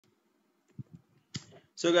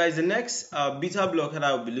So guys, the next beta blocker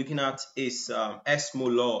that we'll be looking at is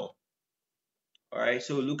Esmolol. Alright,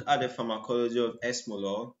 so look at the pharmacology of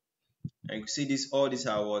Esmolol. And you can see this, all these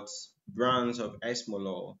are what brands of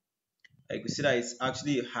Esmolol. You can see that it's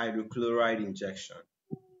actually a hydrochloride injection.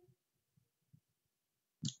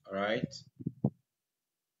 Alright,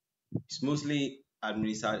 it's mostly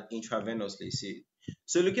administered intravenously. See,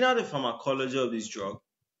 so looking at the pharmacology of this drug,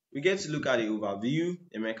 we get to look at the overview,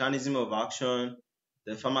 the mechanism of action,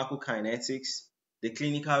 the pharmacokinetics, the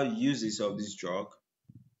clinical uses of this drug,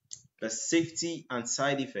 the safety and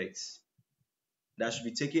side effects that should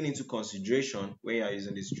be taken into consideration when you are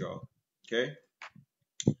using this drug. Okay,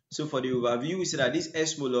 so for the overview, we say that this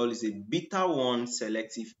Esmolol is a beta 1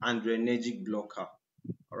 selective adrenergic blocker.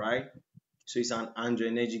 All right, so it's an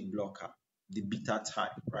adrenergic blocker, the beta type,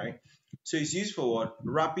 right? So it's used for what?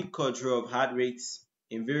 Rapid control of heart rates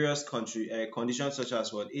in various conditions such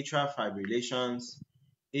as what? Atrial fibrillations,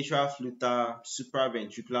 atrial flutter,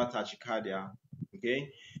 supraventricular tachycardia.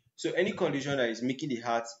 Okay, so any condition that is making the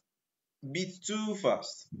heart beat too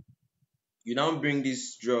fast, you now bring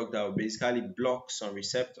this drug that will basically block some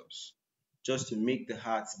receptors just to make the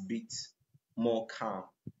heart beat more calm.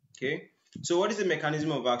 Okay, so what is the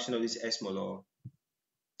mechanism of action of this Esmolol?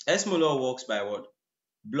 Esmolol works by what?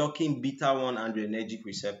 Blocking beta 1 adrenergic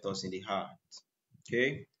receptors in the heart.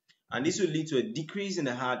 Okay, and this will lead to a decrease in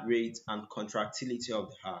the heart rate and contractility of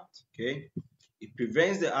the heart. Okay, it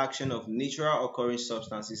prevents the action of natural occurring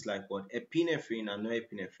substances like what? Epinephrine and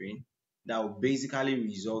norepinephrine that will basically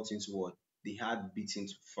result into what? The heart beating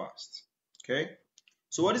too fast. Okay,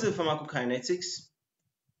 so what is the pharmacokinetics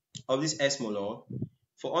of this Esmolol?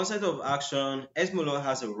 For onset of action, Esmolol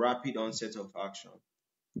has a rapid onset of action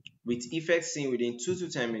with effect seen within 2 to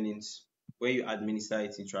 10 minutes when you administer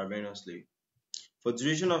it intravenously. For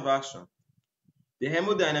duration of action, the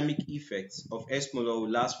hemodynamic effects of Esmolol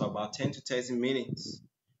will last for about 10 to 30 minutes,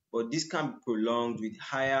 but this can be prolonged with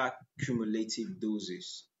higher cumulative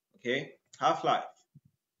doses. Okay, half-life.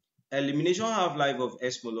 Elimination half-life of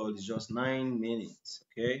Esmolol is just 9 minutes.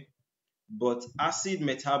 Okay, but acid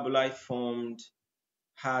metabolite formed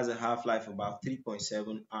has a half-life of about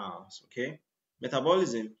 3.7 hours. Okay,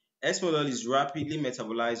 metabolism. Esmolol is rapidly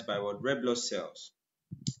metabolized by what? Red blood cells,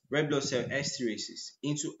 red blood cell esterases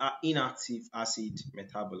into inactive acid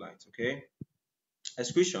metabolites. Okay,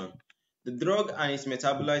 excretion. The drug and its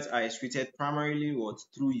metabolites are excreted primarily what?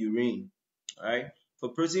 Through urine. Alright. For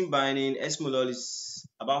protein binding, Esmolol is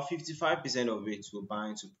about 55% of it will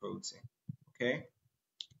bind to protein. Okay,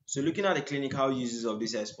 so looking at the clinical uses of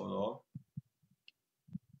this Esmolol,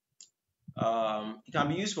 it can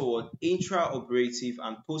be used for what? Intraoperative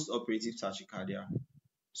and post-operative tachycardia.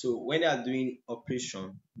 So when they are doing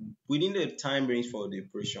operation, within the time range for the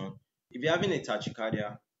operation, if you're having a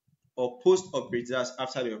tachycardia or post-operative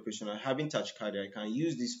after the operation and having tachycardia, you can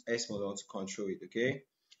use this Esmolol to control it. Okay,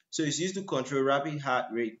 so it's used to control rapid heart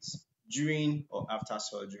rates during or after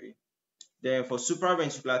surgery. Then for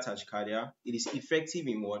supraventricular tachycardia, it is effective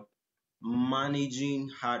in what? Managing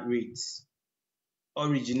heart rates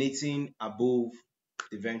originating above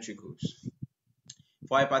the ventricles.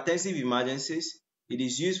 For hypertensive emergencies, it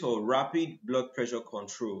is used for rapid blood pressure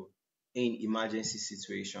control in emergency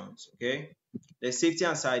situations. Okay, the safety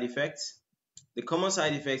and side effects. The common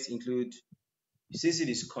side effects include, since it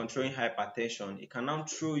is controlling hypertension, it can now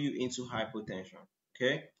throw you into hypotension.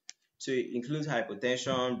 Okay, so it includes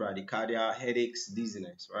hypotension, bradycardia, headaches,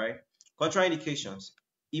 dizziness. Right. Contraindications.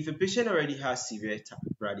 If a patient already has severe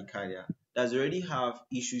bradycardia, does already have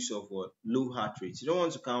issues of what? Low heart rate, you don't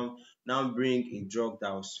want to come now bring a drug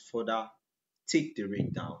that will further take the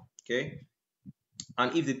rate down. Okay,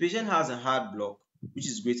 and if the patient has a heart block which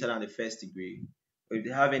is greater than the first degree, or if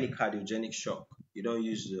they have any cardiogenic shock, you don't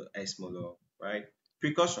use the Esmolol. Right.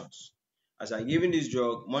 Precautions. As I'm giving this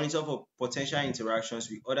drug, monitor for potential interactions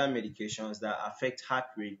with other medications that affect heart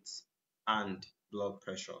rates and blood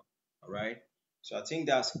pressure. All right, so I think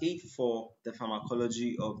that's it for the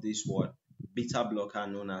pharmacology of this beta blocker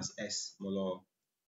known as Esmolol.